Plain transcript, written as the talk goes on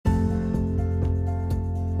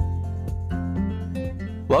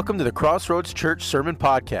Welcome to the Crossroads Church Sermon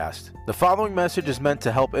Podcast. The following message is meant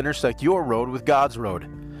to help intersect your road with God's road.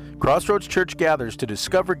 Crossroads Church gathers to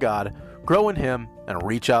discover God, grow in Him, and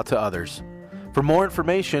reach out to others. For more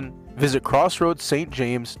information, visit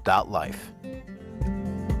crossroadsstjames.life.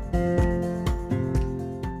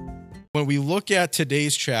 When we look at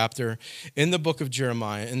today's chapter in the book of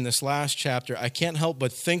Jeremiah, in this last chapter, I can't help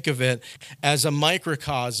but think of it as a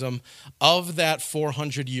microcosm of that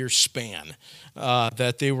 400-year span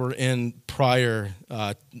that they were in prior,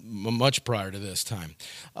 much prior to this time.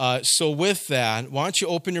 So with that, why don't you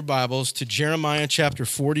open your Bibles to Jeremiah chapter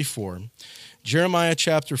 44. Jeremiah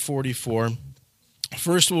chapter 44.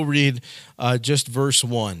 First we'll read just verse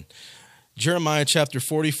 1. Jeremiah chapter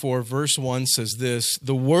 44, verse 1 says this: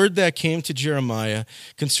 "The word that came to Jeremiah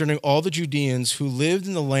concerning all the Judeans who lived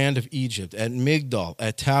in the land of Egypt, at Migdol,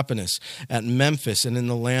 at Tapanhes, at Memphis, and in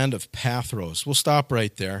the land of Pathros." We'll stop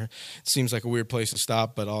right there. It seems like a weird place to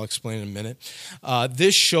stop, but I'll explain in a minute.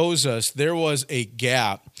 This shows us there was a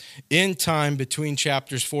gap in time between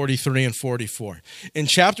chapters 43 and 44. In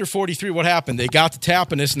chapter 43, what happened? They got to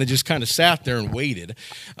Tapanhes, and they just kind of sat there and waited.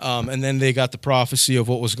 And then they got the prophecy of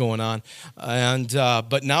what was going on.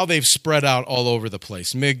 But now they've spread out all over the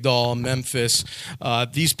place. Migdol, Memphis,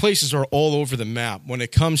 these places are all over the map when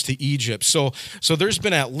it comes to Egypt. So there's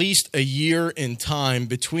been at least a year in time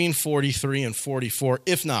between 43 and 44,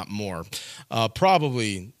 if not more.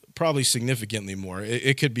 Probably significantly more.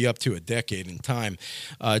 It could be up to a decade in time,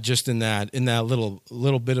 just in that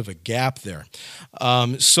little bit of a gap there.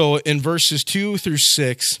 So in verses 2 through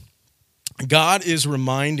 6. God is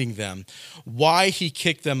reminding them why he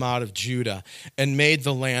kicked them out of Judah and made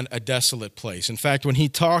the land a desolate place. In fact, when he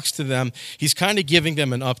talks to them, he's kind of giving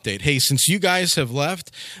them an update. Hey, since you guys have left,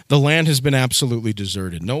 the land has been absolutely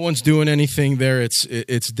deserted. No one's doing anything there.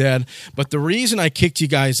 It's dead. But the reason I kicked you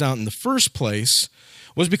guys out in the first place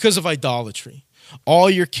was because of idolatry. All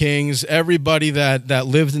your kings, everybody that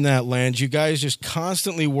lived in that land, you guys just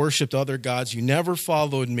constantly worshipped other gods. You never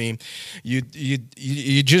followed me. You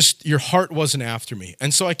just, your heart wasn't after me.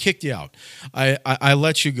 And so I kicked you out. I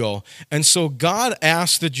let you go. And so God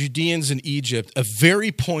asked the Judeans in Egypt a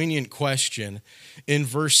very poignant question in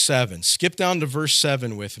verse 7. Skip down to verse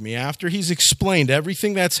 7 with me. After he's explained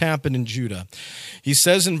everything that's happened in Judah, he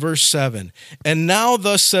says in verse 7, "And now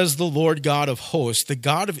thus says the Lord God of hosts, the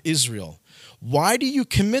God of Israel, why do you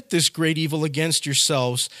commit this great evil against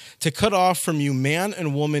yourselves to cut off from you man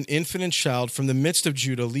and woman, infant and child from the midst of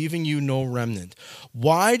Judah, leaving you no remnant?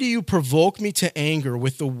 Why do you provoke me to anger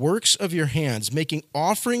with the works of your hands, making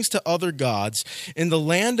offerings to other gods in the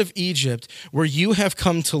land of Egypt where you have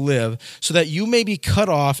come to live, so that you may be cut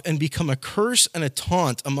off and become a curse and a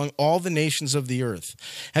taunt among all the nations of the earth?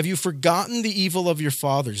 Have you forgotten the evil of your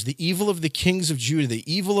fathers, the evil of the kings of Judah, the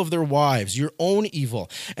evil of their wives, your own evil,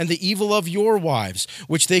 and the evil of your wives,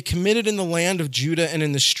 which they committed in the land of Judah and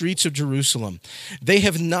in the streets of Jerusalem? They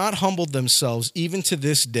have not humbled themselves even to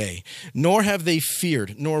this day, nor have they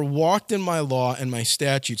feared, nor walked in my law and my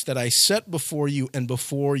statutes that I set before you and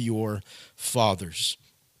before your fathers."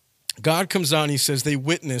 God comes out and he says they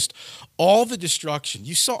witnessed all the destruction.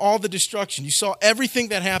 You saw all the destruction. You saw everything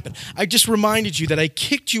that happened. I just reminded you that I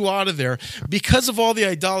kicked you out of there because of all the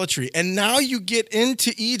idolatry. And now you get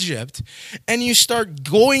into Egypt and you start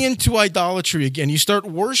going into idolatry again. You start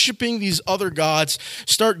worshiping these other gods,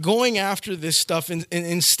 start going after this stuff and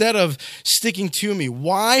instead of sticking to me.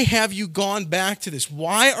 Why have you gone back to this?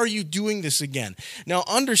 Why are you doing this again? Now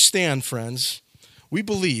understand, friends, we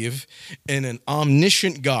believe in an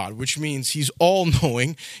omniscient God, which means he's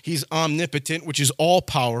all-knowing, he's omnipotent, which is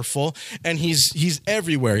all-powerful, and he's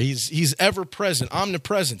everywhere. He's ever-present,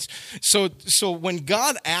 omnipresent. So when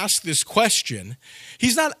God asks this question,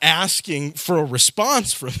 he's not asking for a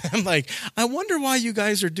response from them like, I wonder why you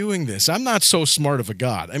guys are doing this. I'm not so smart of a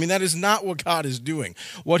God. I mean, that is not what God is doing.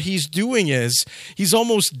 What he's doing is he's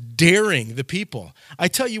almost daring the people. I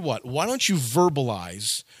tell you what, why don't you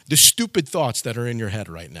verbalize the stupid thoughts that are in your head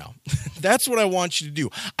right now? That's what I want you to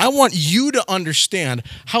do. I want you to understand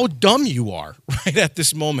how dumb you are right at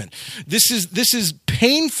this moment. This is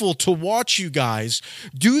painful to watch you guys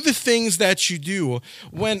do the things that you do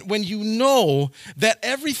when you know that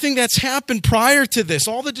everything that's happened prior to this,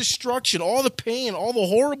 all the destruction, all the pain, all the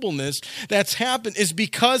horribleness that's happened is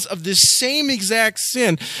because of this same exact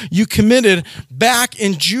sin you committed back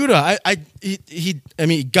in Judah.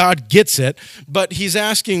 God gets it, but he's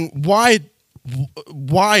asking, why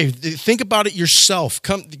Why? Think about it yourself.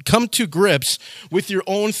 Come to grips with your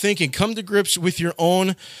own thinking. Come to grips with your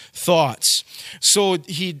own thoughts. So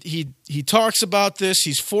he talks about this.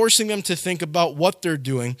 He's forcing them to think about what they're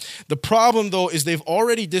doing. The problem, though, is they've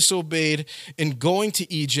already disobeyed in going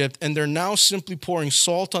to Egypt, and they're now simply pouring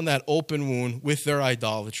salt on that open wound with their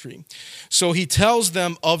idolatry. So he tells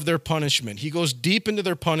them of their punishment. He goes deep into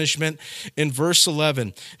their punishment in verse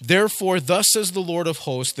 11. Therefore, thus says the Lord of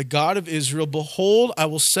hosts, the God of Israel, behold, I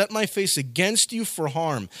will set my face against you for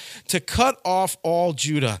harm, to cut off all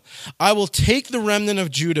Judah. I will take the remnant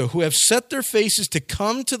of Judah, who have set their faces to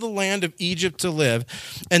come to the land of Egypt to live,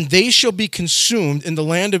 and they shall be consumed in the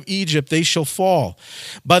land of Egypt. They shall fall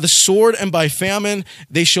by the sword, and by famine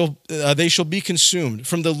they shall be consumed.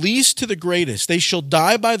 From the least to the greatest, they shall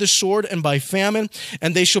die by the sword and by famine,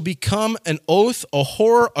 and they shall become an oath, a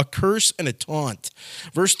horror, a curse, and a taunt.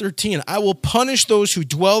 Verse 13, I will punish those who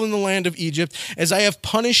dwell in the land of Egypt, as I have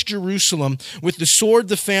punished Jerusalem with the sword,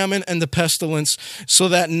 the famine, and the pestilence, so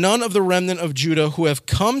that none of the remnant of Judah who have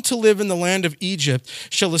come to live in the land of Egypt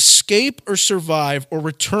shall escape or survive or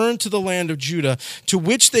return to the land of Judah, to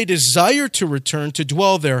which they desire to return to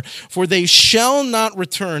dwell there, for they shall not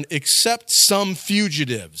return except some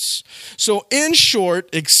fugitives. So in short,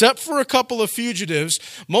 except for a couple of fugitives,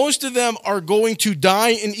 most of them are going to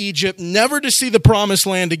die in Egypt, never to see the promised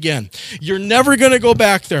land again. You're never going to go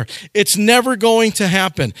back there. It's never going to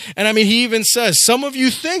happen. And I mean, he even says, some of you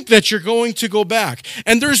think that you're going to go back.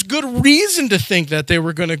 And there's good reason to think that they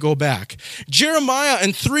were going to go back. Jeremiah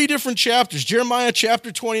in 3 different chapters, Jeremiah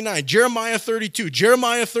chapter 29, Jeremiah 32,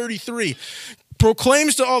 Jeremiah 33,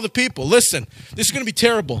 proclaims to all the people, listen, this is going to be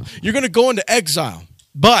terrible. You're going to go into exile,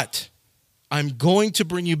 but I'm going to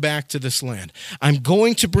bring you back to this land. I'm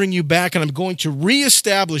going to bring you back, and I'm going to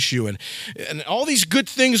reestablish you. And all these good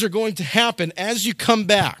things are going to happen as you come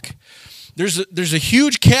back. There's a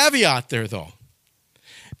huge caveat there, though.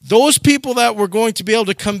 Those people that were going to be able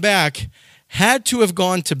to come back had to have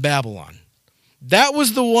gone to Babylon. That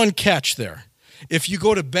was the one catch there. If you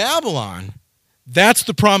go to Babylon, that's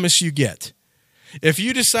the promise you get. If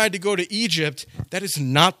you decide to go to Egypt, that is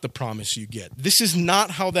not the promise you get. This is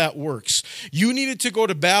not how that works. You needed to go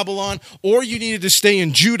to Babylon, or you needed to stay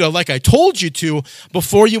in Judah like I told you to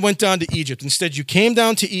before you went down to Egypt. Instead, you came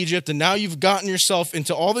down to Egypt, and now you've gotten yourself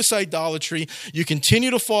into all this idolatry. You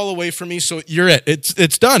continue to fall away from me, so you're it.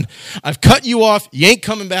 It's done. I've cut you off. You ain't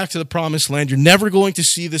coming back to the promised land. You're never going to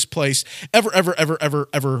see this place ever, ever, ever, ever,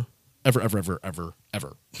 ever, ever, ever, ever, ever,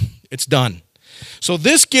 ever. It's done. So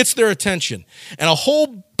this gets their attention, and a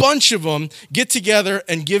whole bunch of them get together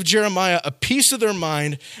and give Jeremiah a piece of their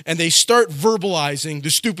mind, and they start verbalizing the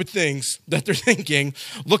stupid things that they're thinking.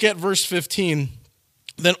 Look at verse 15.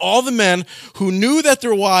 Then all the men who knew that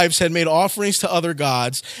their wives had made offerings to other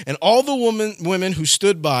gods, and all the women who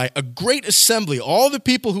stood by, a great assembly, all the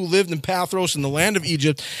people who lived in Pathros in the land of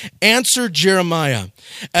Egypt, answered Jeremiah,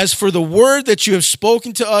 as for the word that you have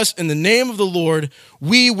spoken to us in the name of the Lord,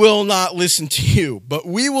 we will not listen to you, but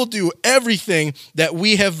we will do everything that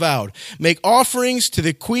we have vowed. Make offerings to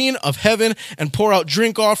the Queen of Heaven and pour out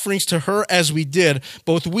drink offerings to her as we did,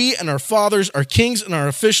 both we and our fathers, our kings and our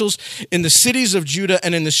officials in the cities of Judah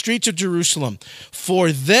and in the streets of Jerusalem.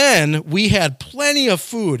 For then we had plenty of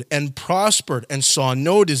food and prospered and saw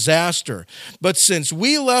no disaster. But since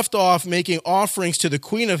we left off making offerings to the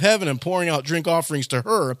Queen of Heaven and pouring out drink offerings to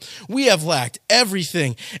her, we have lacked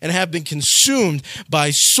everything and have been consumed by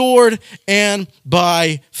sword and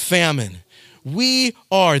by famine. We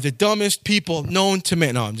are the dumbest people known to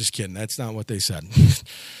man. No, I'm just kidding. That's not what they said.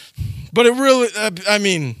 But it really, I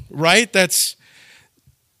mean, right? That's,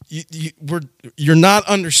 you're not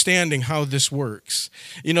understanding how this works.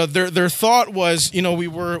 You know, their thought was, you know, we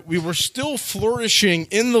were still flourishing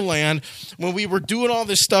in the land when we were doing all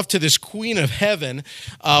this stuff to this Queen of Heaven,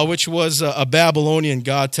 which was a Babylonian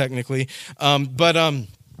god technically,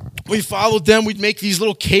 we followed them. We'd make these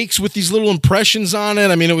little cakes with these little impressions on it.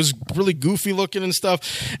 I mean, it was really goofy looking and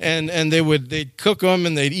stuff. And they'd cook them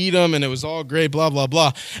and they'd eat them, and it was all great, blah, blah,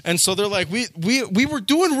 blah. And so they're like, we were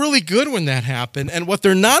doing really good when that happened. And what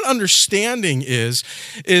they're not understanding is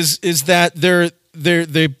that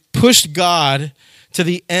they pushed God to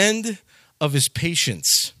the end of his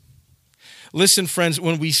patience. Listen, friends,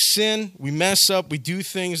 when we sin, we mess up, we do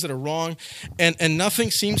things that are wrong, and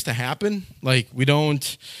nothing seems to happen. Like we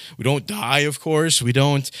don't die, of course. We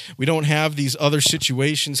don't have these other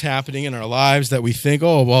situations happening in our lives that we think,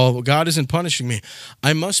 oh, well, God isn't punishing me.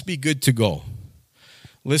 I must be good to go.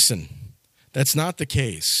 Listen, that's not the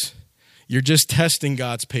case. You're just testing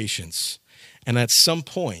God's patience. And at some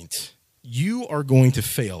point, you are going to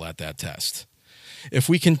fail at that test. if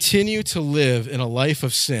we continue to live in a life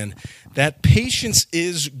of sin, that patience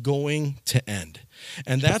is going to end.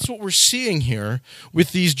 And that's what we're seeing here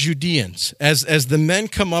with these Judeans. As the men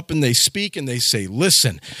come up and they speak and they say,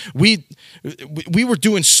 listen, we were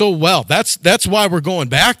doing so well. That's why we're going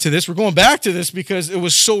back to this. We're going back to this because it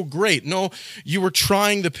was so great. No, you were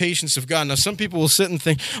trying the patience of God. Now, some people will sit and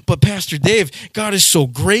think, but Pastor Dave, God is so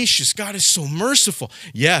gracious. God is so merciful.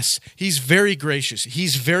 Yes, he's very gracious.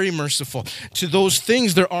 He's very merciful. To those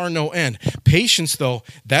things, there are no end. Patience, though,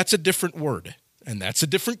 that's a different word, and that's a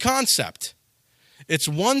different concept. It's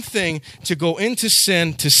one thing to go into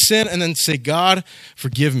sin, and then say, God,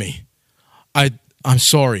 forgive me. I'm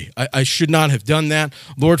sorry. I should not have done that.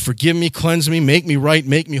 Lord, forgive me, cleanse me, make me right,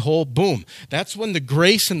 make me whole. Boom. That's when the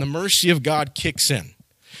grace and the mercy of God kicks in.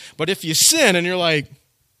 But if you sin and you're like,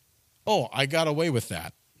 oh, I got away with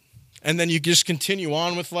that, and then you just continue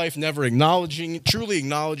on with life, never truly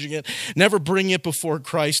acknowledging it, never bring it before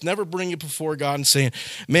Christ, never bring it before God and saying,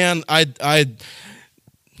 man,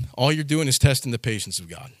 all you're doing is testing the patience of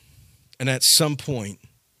God. And at some point,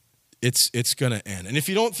 it's going to end. And if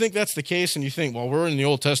you don't think that's the case and you think, well, we're in the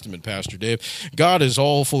Old Testament, Pastor Dave, God is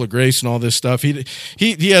all full of grace and all this stuff.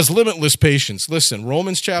 He has limitless patience. Listen,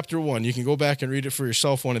 Romans chapter 1, you can go back and read it for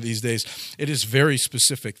yourself one of these days. It is very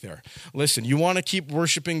specific there. Listen, you want to keep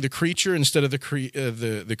worshiping the creature instead of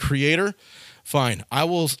the creator? Fine. I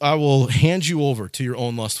will hand you over to your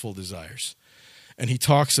own lustful desires. And he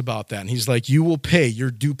talks about that. And he's like, you will pay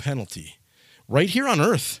your due penalty right here on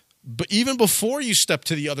earth. But even before you step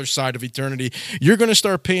to the other side of eternity, you're going to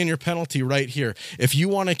start paying your penalty right here if you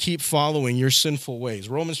want to keep following your sinful ways.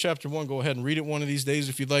 Romans chapter 1, go ahead and read it one of these days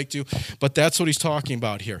if you'd like to. But that's what he's talking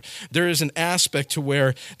about here. There is an aspect to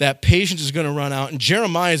where that patience is going to run out. And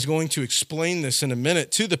Jeremiah is going to explain this in a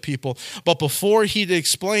minute to the people. But before he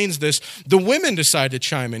explains this, the women decide to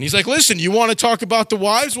chime in. He's like, listen, you want to talk about the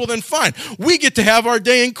wives? Well, then fine. We get to have our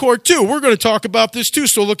day in court too. We're going to talk about this too.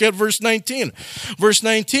 So look at verse 19. Verse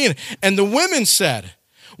 19. And the women said,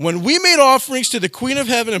 when we made offerings to the Queen of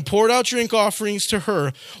Heaven and poured out drink offerings to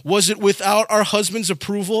her, was it without our husband's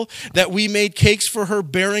approval that we made cakes for her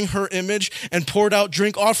bearing her image and poured out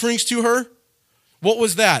drink offerings to her? What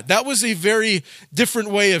was that? That was a very different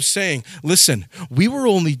way of saying, listen, we were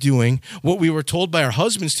only doing what we were told by our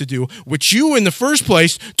husbands to do, which you in the first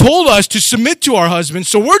place told us to submit to our husbands,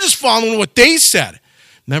 so we're just following what they said.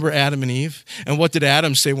 Remember Adam and Eve? And what did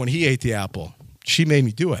Adam say when he ate the apple? She made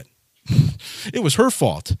me do it. It was her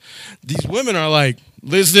fault. These women are like,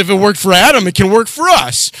 listen, if it worked for Adam, it can work for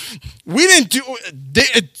us. We didn't do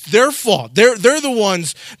it's their fault. They're the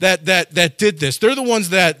ones that did this. They're the ones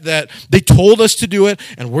that they told us to do it,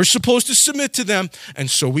 and we're supposed to submit to them, and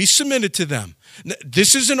so we submitted to them.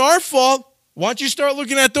 This isn't our fault. Why don't you start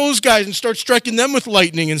looking at those guys and start striking them with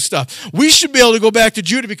lightning and stuff? We should be able to go back to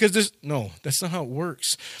Judah because no, that's not how it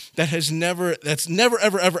works. That's never,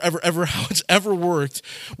 ever how it's ever worked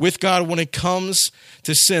with God when it comes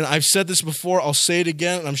to sin. I've said this before, I'll say it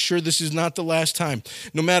again, and I'm sure this is not the last time.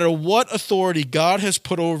 No matter what authority God has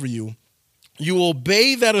put over you, you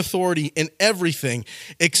obey that authority in everything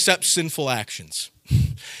except sinful actions.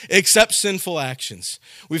 Except sinful actions.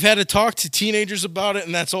 We've had to talk to teenagers about it,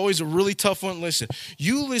 and that's always a really tough one. Listen,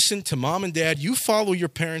 you listen to mom and dad, you follow your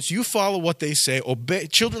parents, you follow what they say.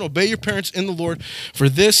 Children, obey your parents in the Lord, for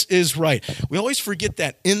this is right. We always forget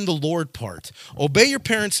that in the Lord part. Obey your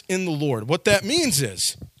parents in the Lord. What that means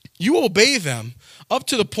is you obey them up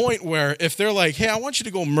to the point where if they're like, hey, I want you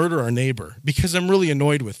to go murder our neighbor because I'm really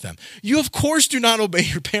annoyed with them. You, of course, do not obey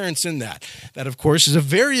your parents in that. That, of course, is a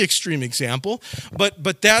very extreme example,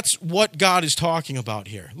 but that's what God is talking about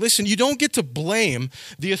here. Listen, you don't get to blame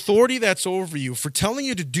the authority that's over you for telling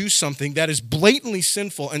you to do something that is blatantly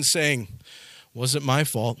sinful and saying, was it my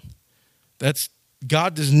fault?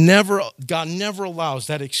 God never allows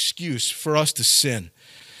that excuse for us to sin.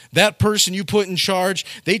 That person you put in charge,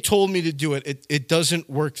 they told me to do it. It doesn't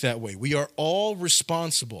work that way. We are all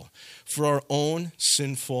responsible for our own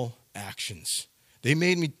sinful actions. They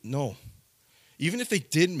made me, no. Even if they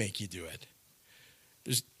did make you do it.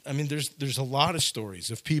 There's a lot of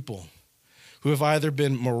stories of people who have either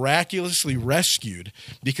been miraculously rescued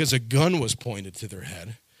because a gun was pointed to their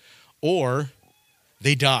head, or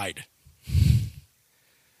they died.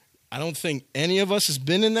 I don't think any of us has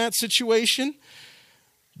been in that situation.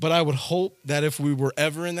 But I would hope that if we were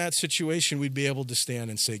ever in that situation, we'd be able to stand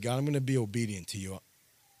and say, God, I'm going to be obedient to you,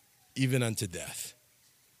 even unto death.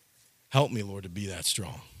 Help me, Lord, to be that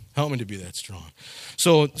strong. Help me to be that strong.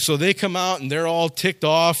 So they come out and they're all ticked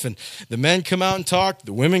off, and the men come out and talk,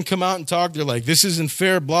 the women come out and talk. They're like, this isn't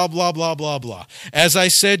fair, blah, blah, blah, blah, blah. As I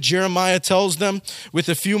said, Jeremiah tells them with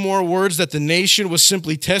a few more words that the nation was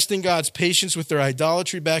simply testing God's patience with their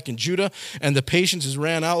idolatry back in Judah, and the patience has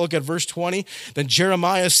ran out. Look at verse 20. Then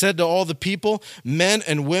Jeremiah said to all the people, men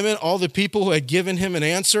and women, all the people who had given him an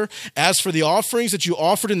answer, as for the offerings that you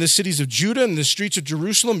offered in the cities of Judah and the streets of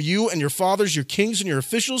Jerusalem, you and your fathers, your kings and your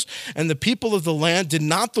officials, and the people of the land, did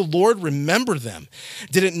not the Lord remember them?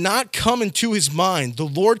 Did it not come into his mind, the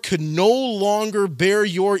Lord could no longer bear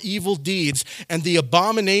your evil deeds and the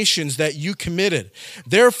abominations that you committed?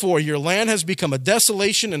 Therefore, your land has become a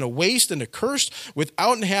desolation and a waste and a curse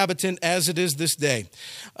without inhabitant as it is this day.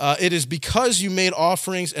 It is because you made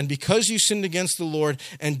offerings and because you sinned against the Lord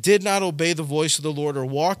and did not obey the voice of the Lord or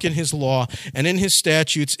walk in his law and in his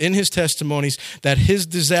statutes, in his testimonies, that this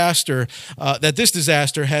disaster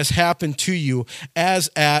has happened to you as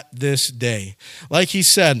at this day. Like he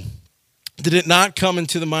said, did it not come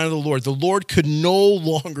into the mind of the Lord? The Lord could no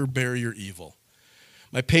longer bear your evil.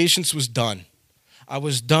 My patience was done. I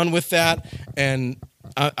was done with that, and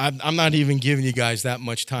I'm not even giving you guys that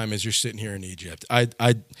much time as you're sitting here in Egypt.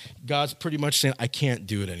 God's pretty much saying, I can't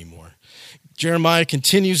do it anymore. Jeremiah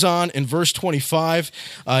continues on in verse 25.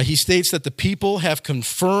 He states that the people have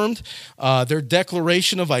confirmed their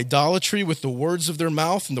declaration of idolatry with the words of their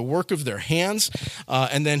mouth and the work of their hands.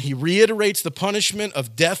 And then he reiterates the punishment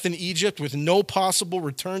of death in Egypt with no possible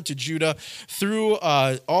return to Judah through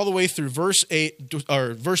all the way through verse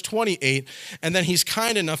 28. And then he's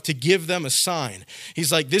kind enough to give them a sign.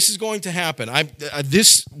 He's like, this is going to happen.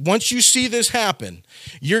 Once you see this happen,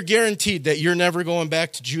 you're guaranteed that you're never going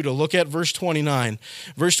back to Judah. Look at verse 29.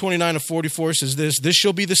 Verse 29 of 44 says this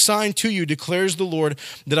shall be the sign to you, declares the Lord,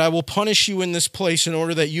 that I will punish you in this place in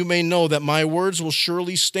order that you may know that my words will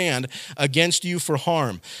surely stand against you for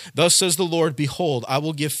harm. Thus says the Lord, behold, I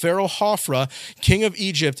will give Pharaoh Hophra, king of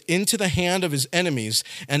Egypt, into the hand of his enemies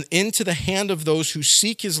and into the hand of those who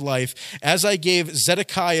seek his life, as I gave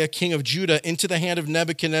Zedekiah, king of Judah, into the hand of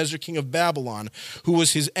Nebuchadnezzar, king of Babylon, who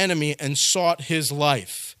was his enemy and sought his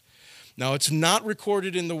life. Now, it's not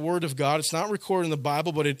recorded in the Word of God. It's not recorded in the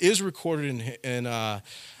Bible, but it is recorded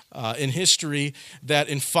in history that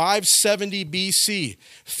in 570 BC,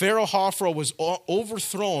 Pharaoh Hophra was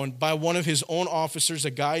overthrown by one of his own officers,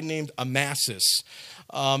 a guy named Amasis.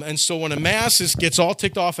 And so when Amasis gets all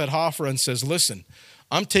ticked off at Hophra and says, listen,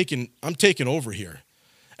 I'm taking over here.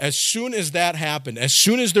 As soon as that happened, as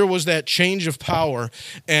soon as there was that change of power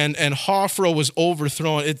and Hophra was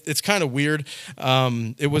overthrown, it's kind of weird.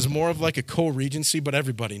 It was more of like a co-regency, but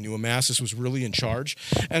everybody knew Amasis was really in charge.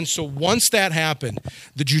 And so once that happened,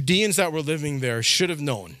 the Judeans that were living there should have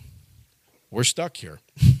known, we're stuck here.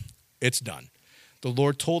 It's done. The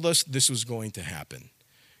Lord told us this was going to happen.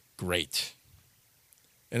 Great.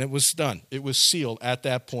 And it was done. It was sealed at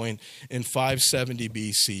that point in 570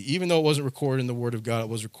 BC. Even though it wasn't recorded in the Word of God, it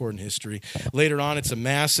was recorded in history. Later on, it's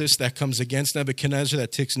Amasis that comes against Nebuchadnezzar,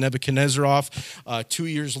 that takes Nebuchadnezzar off 2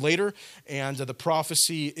 years later. And the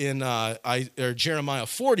prophecy in Jeremiah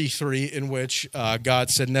 43, in which God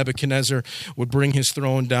said Nebuchadnezzar would bring his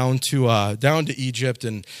throne down to Egypt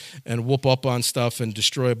and whoop up on stuff and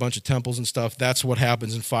destroy a bunch of temples and stuff. That's what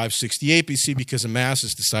happens in 568 BC because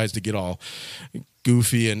Amasis decides to get all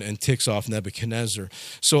goofy and ticks off Nebuchadnezzar.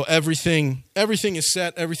 So everything is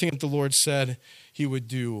set. Everything that the Lord said he would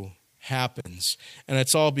do happens. And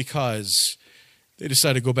it's all because they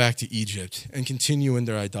decided to go back to Egypt and continue in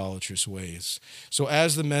their idolatrous ways. So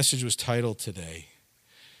as the message was titled today,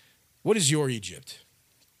 what is your Egypt?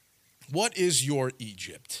 What is your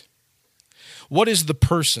Egypt? What is the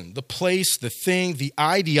person, the place, the thing, the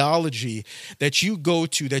ideology that you go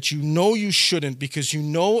to that you know you shouldn't because you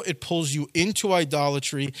know it pulls you into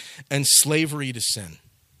idolatry and slavery to sin?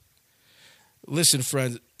 Listen,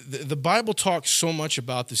 friends, the Bible talks so much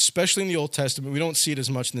about this, especially in the Old Testament. We don't see it as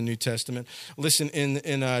much in the New Testament. Listen,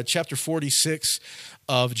 in chapter 46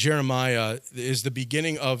 of Jeremiah is the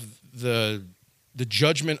beginning of the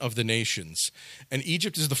judgment of the nations. And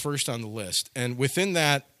Egypt is the first on the list. And within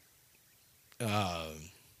that,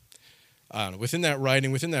 within that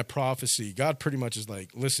writing, within that prophecy, God pretty much is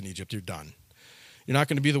like, listen, Egypt, you're done. You're not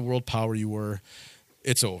going to be the world power you were.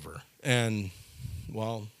 It's over. And,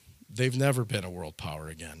 well, they've never been a world power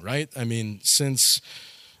again, right?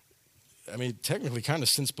 Technically kind of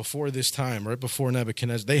since before this time, right before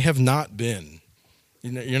Nebuchadnezzar, they have not been.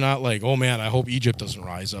 You're not like, oh, man, I hope Egypt doesn't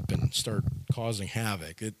rise up and start causing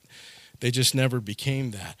havoc. They just never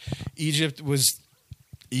became that. Egypt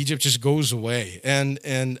just goes away.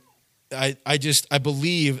 And I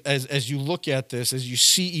believe as you look at this, as you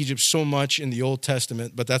see Egypt so much in the Old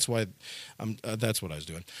Testament, but that's why that's what I was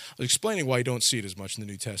doing. I was explaining why you don't see it as much in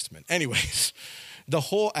the New Testament. Anyways, the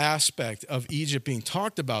whole aspect of Egypt being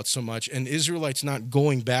talked about so much and Israelites not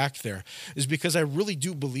going back there is because I really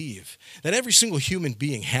do believe that every single human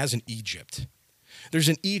being has an Egypt. There's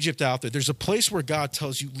an Egypt out there. There's a place where God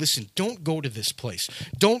tells you, listen, don't go to this place.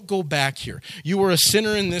 Don't go back here. You were a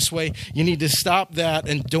sinner in this way. You need to stop that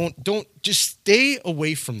and don't just stay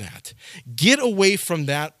away from that. Get away from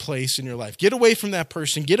that place in your life. Get away from that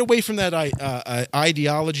person. Get away from that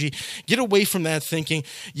ideology. Get away from that thinking.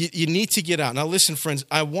 You need to get out. Now listen, friends,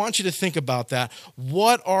 I want you to think about that.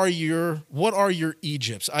 What are your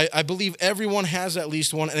Egypts? I believe everyone has at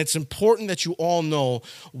least one, and it's important that you all know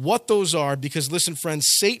what those are because listen, friends,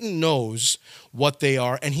 Satan knows what they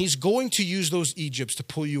are, and he's going to use those Egypts to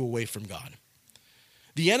pull you away from God.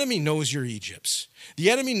 The enemy knows your Egypts.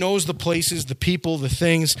 The enemy knows the places, the people, the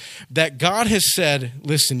things that God has said,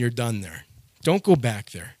 listen, you're done there. Don't go back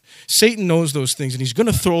there. Satan knows those things, and he's going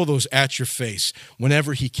to throw those at your face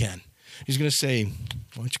whenever he can. He's going to say, why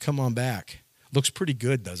don't you come on back? Looks pretty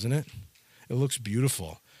good, doesn't it? It looks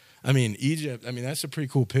beautiful. I mean, Egypt, that's a pretty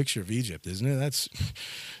cool picture of Egypt, isn't it?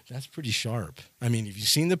 That's pretty sharp. I mean, have you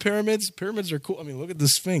seen the pyramids? Pyramids are cool. I mean, look at the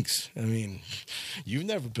Sphinx. I mean, you've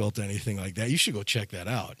never built anything like that. You should go check that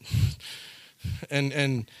out.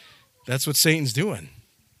 And that's what Satan's doing.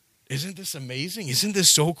 Isn't this amazing? Isn't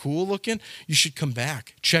this so cool looking? You should come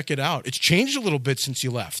back. Check it out. It's changed a little bit since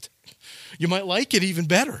you left. You might like it even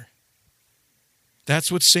better.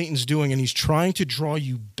 That's what Satan's doing, and he's trying to draw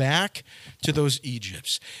you back to those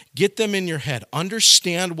Egypts. Get them in your head.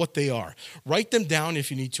 Understand what they are. Write them down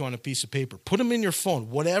if you need to on a piece of paper. Put them in your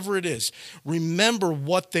phone, whatever it is. Remember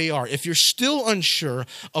what they are. If you're still unsure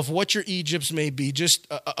of what your Egypts may be, just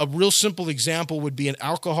a real simple example would be an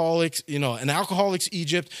alcoholic's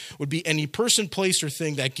Egypt would be any person, place, or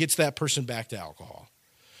thing that gets that person back to alcohol.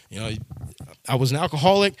 I was an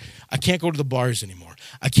alcoholic. I can't go to the bars anymore.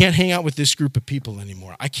 I can't hang out with this group of people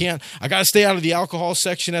anymore. I got to stay out of the alcohol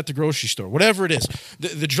section at the grocery store, whatever it is.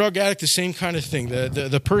 The drug addict, the same kind of thing.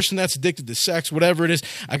 The person that's addicted to sex, whatever it is.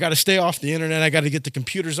 I got to stay off the internet. I got to get the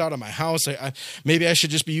computers out of my house. Maybe I should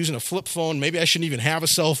just be using a flip phone. Maybe I shouldn't even have a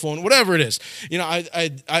cell phone, whatever it is.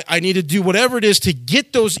 I need to do whatever it is to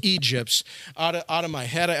get those Egypts out of my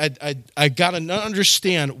head. I got to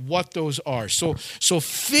understand what those are. So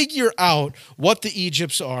figure out what the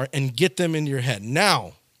Egypts are and get them in your head.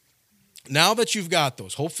 Now that you've got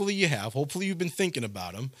those, hopefully you have, hopefully you've been thinking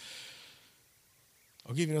about them.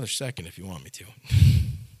 I'll give you another second if you want me to.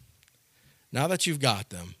 Now that you've got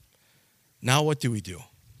them, now what do we do?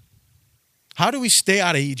 How do we stay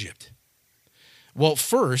out of Egypt? Well,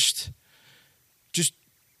 first, just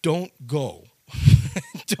don't go.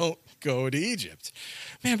 Don't go to Egypt.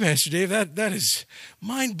 Man, Pastor Dave, that is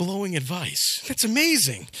mind-blowing advice. That's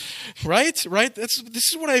amazing, right? This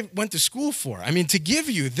is what I went to school for. I mean, to give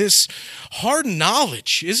you this hard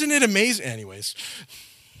knowledge. Isn't it amazing? Anyways,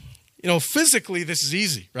 physically, this is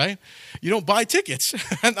easy, right? You don't buy tickets.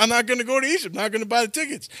 I'm not going to go to Egypt. I'm not going to buy the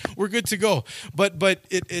tickets. We're good to go. But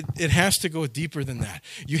it has to go deeper than that.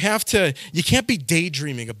 You can't be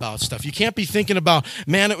daydreaming about stuff. You can't be thinking about,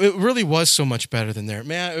 man, it really was so much better than there.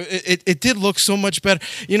 Man, it did look so much better.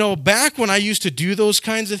 Back when I used to do those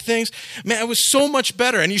kinds of things, man, it was so much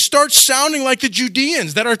better. And you start sounding like the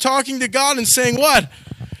Judeans that are talking to God and saying, what?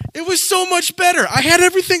 It was so much better. I had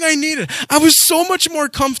everything I needed. I was so much more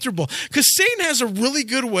comfortable. Because Satan has a really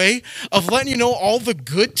good way of letting you know all the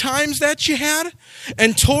good times that you had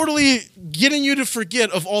and totally getting you to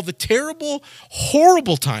forget of all the terrible,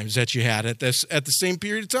 horrible times that you had at the same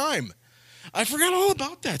period of time. I forgot all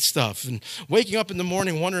about that stuff and waking up in the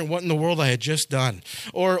morning wondering what in the world I had just done.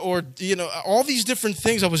 Or all these different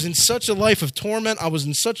things. I was in such a life of torment. I was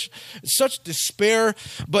in such despair.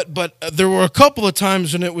 But there were a couple of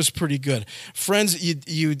times when it was pretty good. Friends,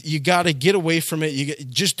 you got to get away from it. You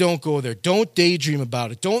just don't go there. Don't daydream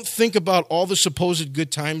about it. Don't think about all the supposed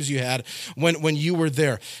good times you had when you were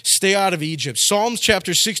there. Stay out of Egypt. Psalms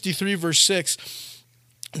chapter 63, verse 6.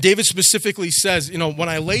 David specifically says, when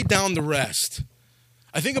I lay down to rest,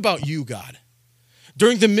 I think about you, God.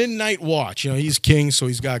 During the midnight watch, he's king, so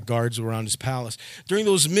he's got guards around his palace. During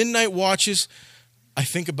those midnight watches, I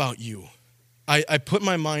think about you. I put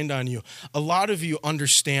my mind on you. A lot of you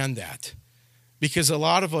understand that because a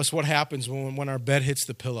lot of us, what happens when our bed hits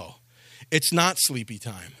the pillow? It's not sleepy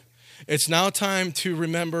time. It's now time to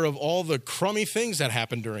remember of all the crummy things that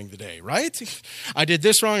happened during the day, right? I did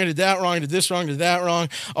this wrong, I did that wrong, I did this wrong, I did that wrong,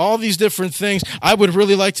 all these different things. I would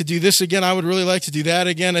really like to do this again. I would really like to do that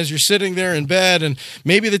again, as you're sitting there in bed and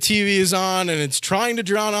maybe the TV is on and it's trying to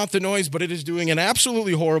drown out the noise, but it is doing an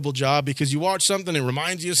absolutely horrible job because you watch something, it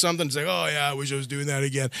reminds you of something. It's like, oh yeah, I wish I was doing that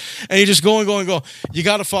again. And you just go and go and go. You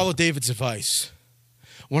got to follow David's advice.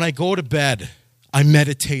 When I go to bed, I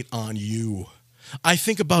meditate on you. I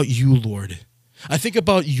think about you, Lord. I think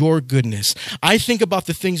about your goodness. I think about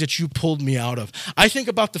the things that you pulled me out of. I think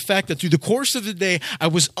about the fact that through the course of the day, I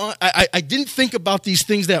didn't think about these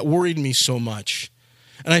things that worried me so much.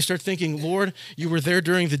 And I start thinking, Lord, you were there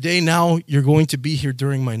during the day. Now you're going to be here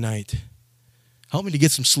during my night. Help me to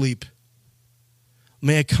get some sleep.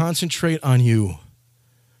 May I concentrate on you.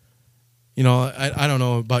 You know, I don't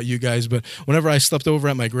know about you guys, but whenever I slept over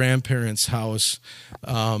at my grandparents' house,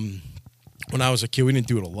 when I was a kid, we didn't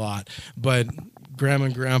do it a lot, but Grandma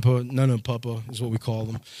and Grandpa, Nana and Papa is what we call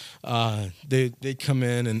them, they'd come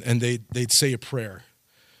in and they'd say a prayer.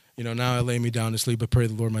 You know, now I lay me down to sleep. I pray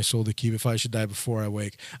the Lord my soul to keep. If I should die before I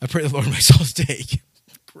wake, I pray the Lord my soul to take.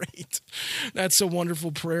 Great. That's a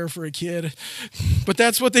wonderful prayer for a kid. But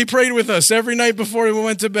that's what they prayed with us every night before we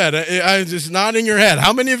went to bed. I just nodding your head.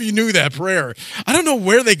 How many of you knew that prayer? I don't know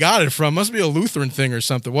where they got it from. Must be a Lutheran thing or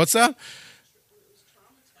something. What's that?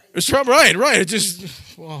 It's right. It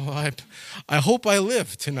just, well, I hope I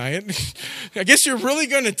live tonight. I guess you're really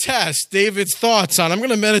going to test David's thoughts on, I'm going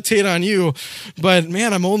to meditate on you, but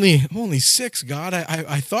man, I'm only 6, God.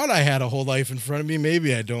 I thought I had a whole life in front of me.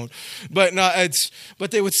 Maybe I don't. But no,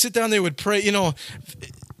 but they would sit down, they would pray, you know,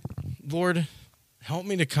 Lord, help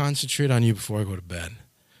me to concentrate on you before I go to bed.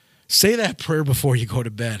 Say that prayer before you go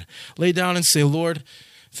to bed. Lay down and say, Lord,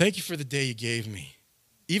 thank you for the day you gave me,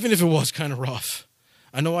 even if it was kind of rough.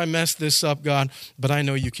 I know I messed this up, God, but I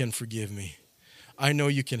know you can forgive me. I know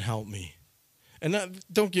you can help me. And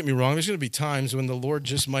don't get me wrong, there's going to be times when the Lord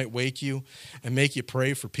just might wake you and make you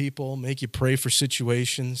pray for people, make you pray for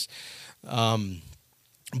situations.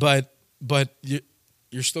 But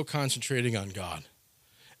you're still concentrating on God.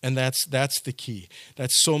 And that's the key.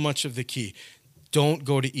 That's so much of the key. Don't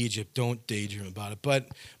go to Egypt. Don't daydream about it. But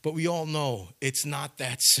we all know it's not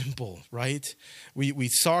that simple, right? We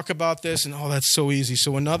talk about this and, oh, that's so easy.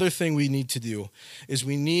 So another thing we need to do is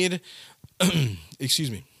we need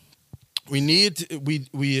to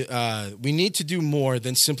do more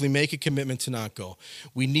than simply make a commitment to not go.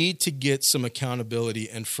 We need to get some accountability.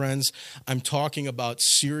 And friends, I'm talking about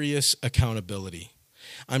serious accountability.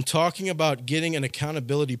 I'm talking about getting an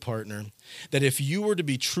accountability partner that if you were to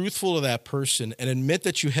be truthful to that person and admit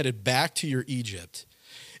that you headed back to your Egypt,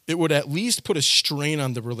 it would at least put a strain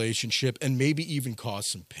on the relationship and maybe even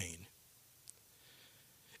cause some pain.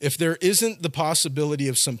 If there isn't the possibility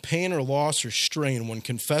of some pain or loss or strain when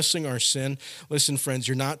confessing our sin, listen, friends,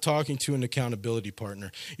 you're not talking to an accountability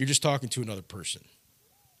partner. You're just talking to another person.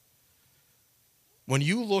 When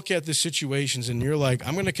you look at the situations and you're like,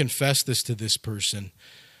 I'm going to confess this to this person,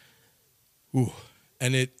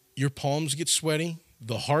 and your palms get sweaty,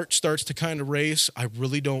 the heart starts to kind of race, I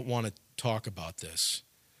really don't want to talk about this.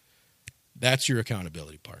 That's your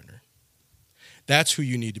accountability partner. That's who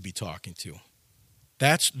you need to be talking to.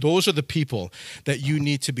 Those are the people that you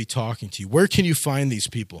need to be talking to. Where can you find these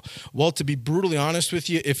people? Well, to be brutally honest with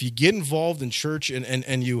you, if you get involved in church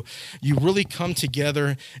and you really come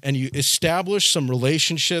together and you establish some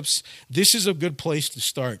relationships, this is a good place to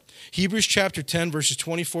start. Hebrews chapter 10, verses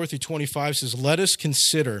 24 through 25 says, let us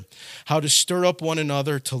consider how to stir up one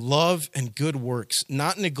another to love and good works,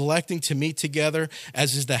 not neglecting to meet together,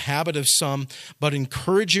 as is the habit of some, but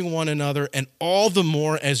encouraging one another, and all the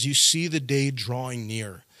more as you see the day drawing near.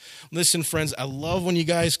 Listen, friends, I love when you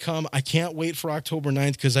guys come. I can't wait for October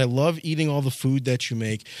 9th because I love eating all the food that you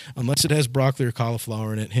make, unless it has broccoli or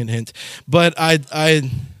cauliflower in it, hint, hint. But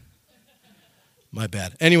my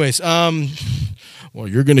bad. Anyways, well,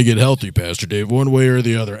 you're going to get healthy, Pastor Dave, one way or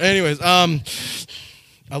the other. Anyways,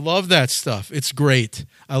 I love that stuff. It's great.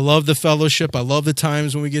 I love the fellowship. I love the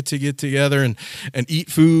times when we get together and eat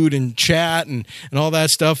food and chat and all that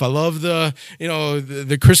stuff. I love the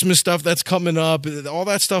Christmas stuff that's coming up. All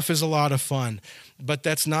that stuff is a lot of fun. But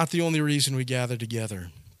that's not the only reason we gather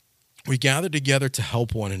together. We gather together to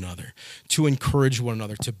help one another, to encourage one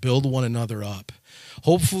another, to build one another up.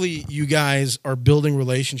 Hopefully you guys are building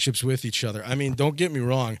relationships with each other. I mean, don't get me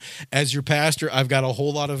wrong. As your pastor, I've got a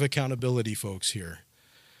whole lot of accountability folks here.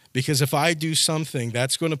 Because if I do something,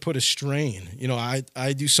 that's going to put a strain. You know,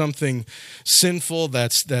 I do something sinful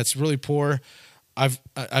that's really poor.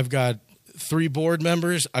 I've got 3 board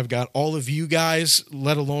members. I've got all of you guys,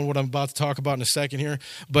 let alone what I'm about to talk about in a second here.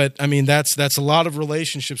 But I mean, that's a lot of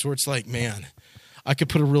relationships where it's like, man, I could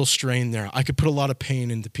put a real strain there. I could put a lot of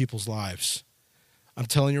pain into people's lives. I'm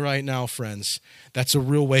telling you right now, friends, that's a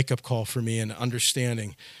real wake-up call for me in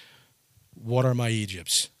understanding what are my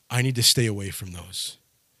Egypts. I need to stay away from those.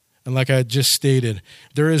 And like I just stated,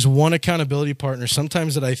 there is one accountability partner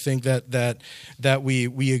sometimes that I think that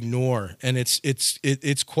we ignore, and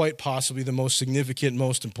it's quite possibly the most significant,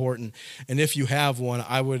 most important. And if you have one,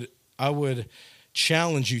 I would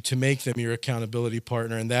challenge you to make them your accountability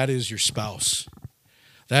partner, and that is your spouse.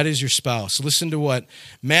 That is your spouse. Listen to what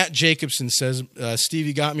Matt Jacobson says.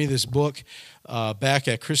 Stevie got me this book back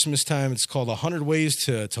at Christmas time. It's called 100 Ways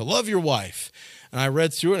to Love Your Wife. And I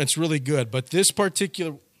read through it, and it's really good. But this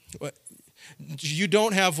particular... You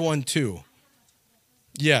don't have one too?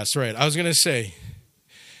 Yes, right. I was going to say,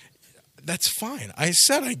 that's fine. I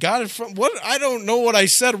said I got it from... What? I don't know what I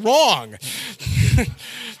said wrong.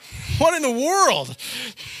 What in the world?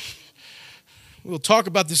 We'll talk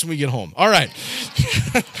about this when we get home. All right.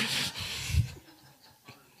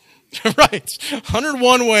 Right.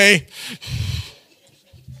 101 way.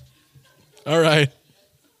 All right.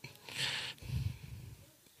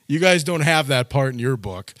 You guys don't have that part in your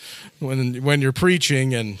book when you're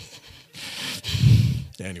preaching and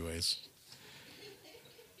anyways.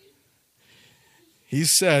 He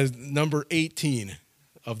says, number 18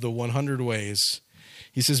 of the 100 ways,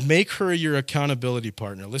 he says, make her your accountability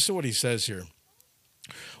partner. Listen to what he says here.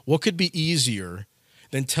 What could be easier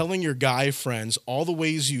than telling your guy friends all the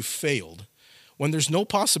ways you failed when there's no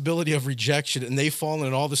possibility of rejection and they've fallen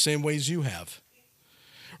in all the same ways you have?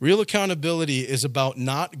 Real accountability is about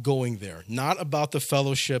not going there, not about the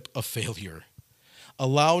fellowship of failure.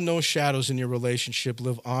 Allow no shadows in your relationship.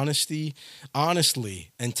 Live honestly,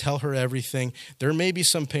 and tell her everything. There may be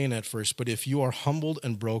some pain at first, but if you are humbled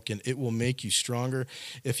and broken, it will make you stronger.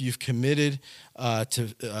 If you've committed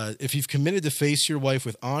to face your wife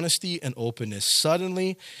with honesty and openness,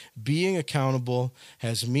 suddenly being accountable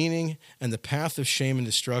has meaning, and the path of shame and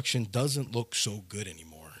destruction doesn't look so good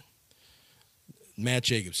anymore. Matt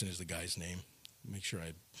Jacobson is the guy's name. Make sure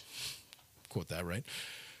I quote that right.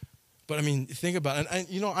 But I mean, think about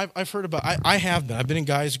it. I've heard about. I've been in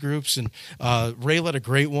guys groups, and Ray led a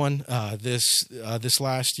great one this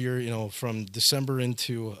last year. From December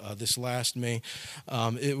into this last May,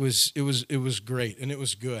 it was great and it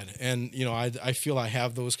was good. And I feel I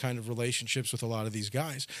have those kind of relationships with a lot of these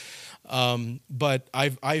guys. But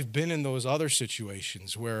I've been in those other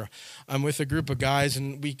situations where I'm with a group of guys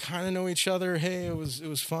and we kind of know each other. Hey, it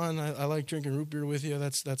was fun. I like drinking root beer with you.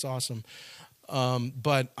 That's awesome.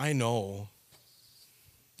 But I know.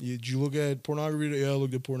 Did you look at pornography today? Yeah, I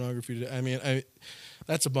looked at pornography today. I mean,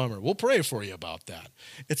 that's a bummer. We'll pray for you about that.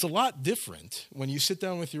 It's a lot different when you sit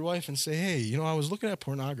down with your wife and say, hey, I was looking at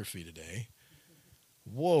pornography today.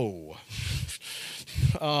 Whoa.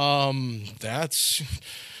 That's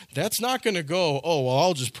not going to go, oh, well,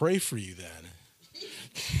 I'll just pray for you then.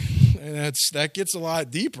 And that gets a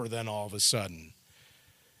lot deeper then all of a sudden.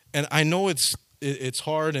 And I know it's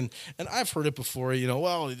hard, and I've heard it before,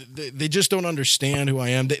 well, they just don't understand who I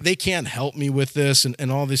am. They can't help me with this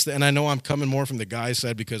and all this. And I know I'm coming more from the guy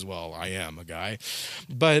side because, well, I am a guy.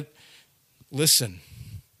 But listen,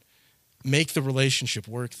 make the relationship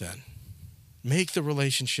work then. Make the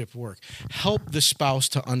relationship work. Help the spouse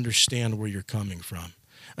to understand where you're coming from.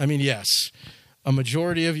 I mean, yes, a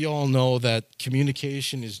majority of you all know that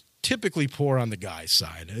communication is typically poor on the guy's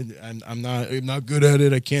side. I'm not good at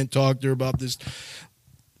it. I can't talk to her about this.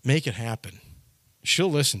 Make it happen.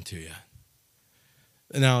 She'll listen to you.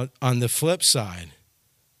 Now, on the flip side,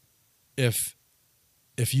 if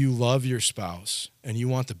you love your spouse and you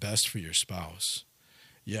want the best for your spouse,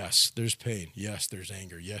 yes, there's pain. Yes, there's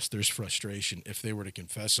anger. Yes, there's frustration. If they were to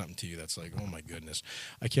confess something to you, that's like, oh my goodness,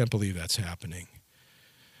 I can't believe that's happening.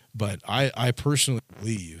 But I personally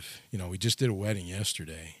believe, we just did a wedding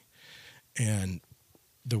yesterday. And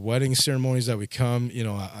the wedding ceremonies that we come,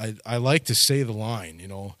 I like to say the line,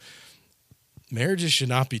 marriages should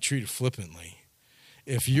not be treated flippantly.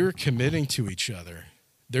 If you're committing to each other,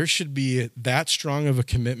 there should be that strong of a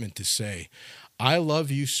commitment to say, I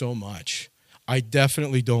love you so much. I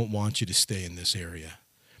definitely don't want you to stay in this area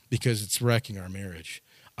because it's wrecking our marriage.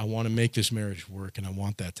 I want to make this marriage work, and I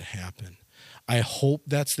want that to happen. I hope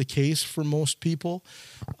that's the case for most people.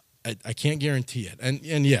 I can't guarantee it.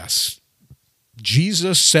 And yes,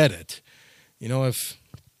 Jesus said it. If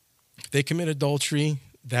they commit adultery,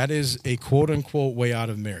 that is a quote-unquote way out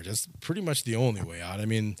of marriage. That's pretty much the only way out. I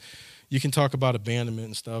mean, You can talk about abandonment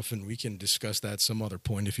and stuff, and we can discuss that some other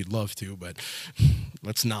point if you'd love to, but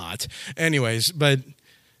let's not. Anyways, but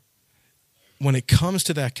when it comes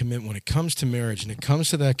to that commitment, when it comes to marriage, and it comes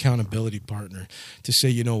to that accountability partner, to say,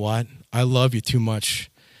 you know what, I love you too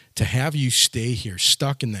much to have you stay here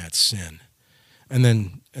stuck in that sin, and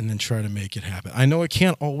then try to make it happen. I know it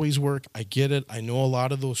can't always work. I get it. I know a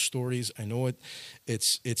lot of those stories. I know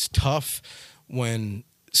it's tough when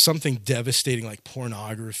something devastating like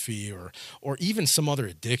pornography or even some other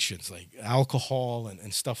addictions like alcohol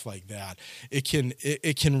and stuff like that,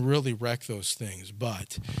 it can really wreck those things.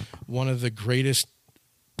 But one of the greatest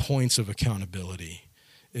points of accountability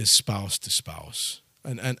is spouse to spouse.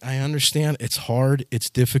 And I understand it's hard, it's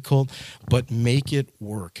difficult, but make it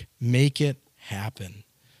work. Make it happen.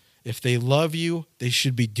 If they love you, they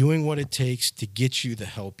should be doing what it takes to get you the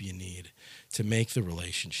help you need to make the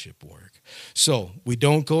relationship work. So we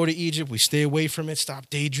don't go to Egypt. We stay away from it. Stop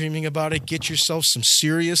daydreaming about it. Get yourself some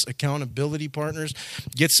serious accountability partners.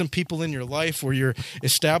 Get some people in your life where you're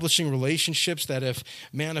establishing relationships that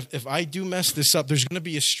if I do mess this up, there's going to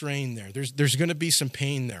be a strain there. There's going to be some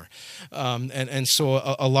pain there. And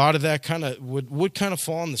so a lot of that kind of would kind of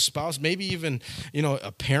fall on the spouse, maybe even,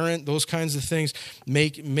 a parent, those kinds of things.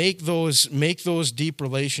 Make those deep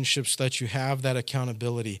relationships so that you have that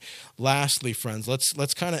accountability. Lastly, friends,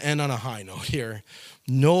 let's kind of end on a high note here.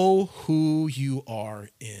 Know who you are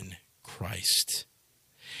in Christ.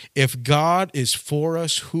 If God is for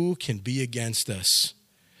us, who can be against us?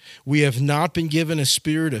 We have not been given a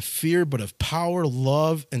spirit of fear, but of power,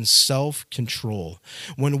 love, and self-control.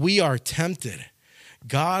 When we are tempted,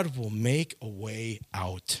 God will make a way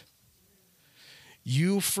out.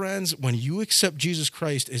 You, friends, when you accept Jesus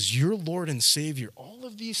Christ as your Lord and Savior, all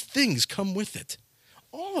of these things come with it.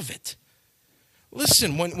 All of it.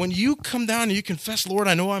 Listen, when you come down and you confess, Lord,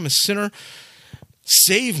 I know I'm a sinner,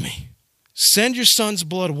 save me. Send your son's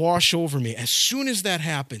blood, wash over me. As soon as that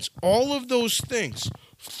happens, all of those things,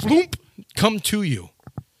 floop, come to you.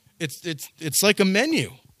 It's like a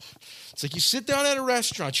menu. It's like you sit down at a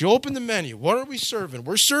restaurant, you open the menu. What are we serving?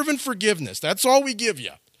 We're serving forgiveness. That's all we give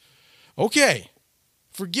you. Okay,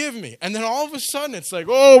 forgive me. And then all of a sudden it's like,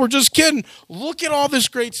 oh, we're just kidding. Look at all this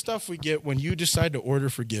great stuff we get when you decide to order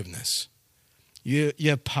forgiveness. You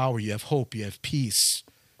have power, you have hope, you have peace,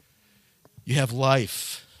 you have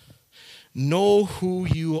life. Know who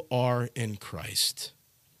you are in Christ.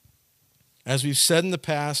 As we've said in the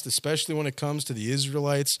past, especially when it comes to the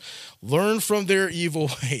Israelites, learn from their evil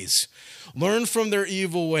ways. Learn from their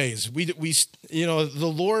evil ways.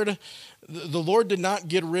 The Lord did not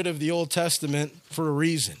get rid of the Old Testament for a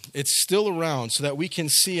reason. It's still around so that we can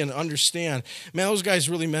see and understand, man, those guys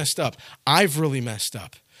really messed up. I've really messed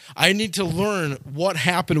up. I need to learn what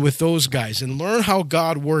happened with those guys and learn how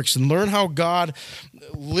God works and learn how God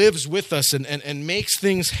lives with us and makes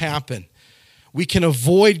things happen. We can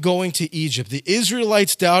avoid going to Egypt. The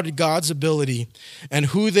Israelites doubted God's ability and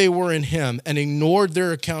who they were in him and ignored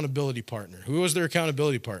their accountability partner. Who was their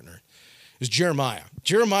accountability partner? It was Jeremiah.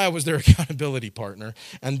 Jeremiah was their accountability partner,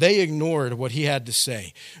 and they ignored what he had to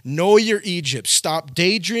say. Know your Egypt. Stop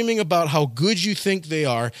daydreaming about how good you think they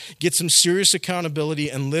are. Get some serious accountability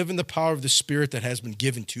and live in the power of the Spirit that has been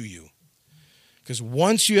given to you. Because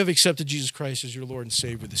once you have accepted Jesus Christ as your Lord and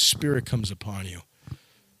Savior, the Spirit comes upon you.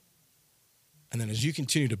 And then as you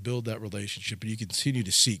continue to build that relationship and you continue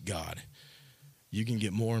to seek God, you can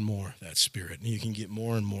get more and more of that Spirit, and you can get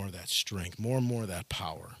more and more of that strength, more and more of that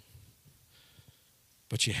power.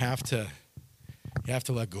 But you have to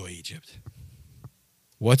let go of Egypt.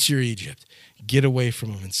 What's your Egypt? Get away from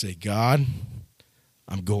him and say, God,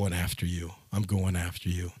 I'm going after you. I'm going after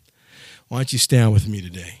you. Why don't you stand with me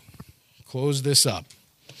today? Close this up.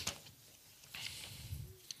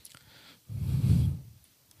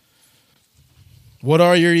 What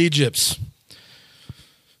are your Egypts?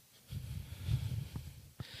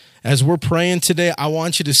 As we're praying today, I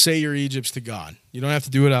want you to say your Egypts to God. You don't have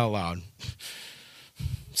to do it out loud.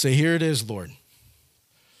 Say, here it is, Lord.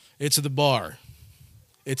 It's the bar.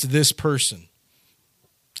 It's this person.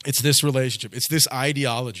 It's this relationship. It's this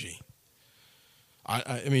ideology.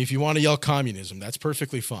 I mean, if you want to yell communism, that's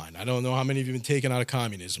perfectly fine. I don't know how many of you have been taken out of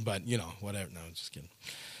communism, but, whatever. No, I'm just kidding.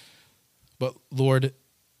 But, Lord,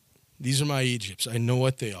 these are my Egypts. I know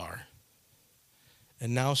what they are.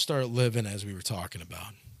 And now start living as we were talking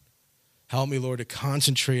about. Help me, Lord, to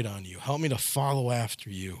concentrate on you. Help me to follow after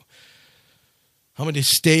you. Help me to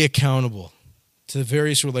stay accountable to the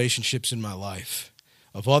various relationships in my life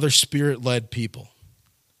of other Spirit-led people.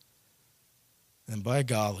 And by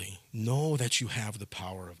golly, know that you have the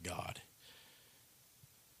power of God.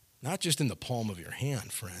 Not just in the palm of your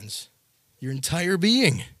hand, friends. Your entire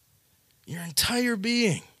being. your entire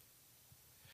being.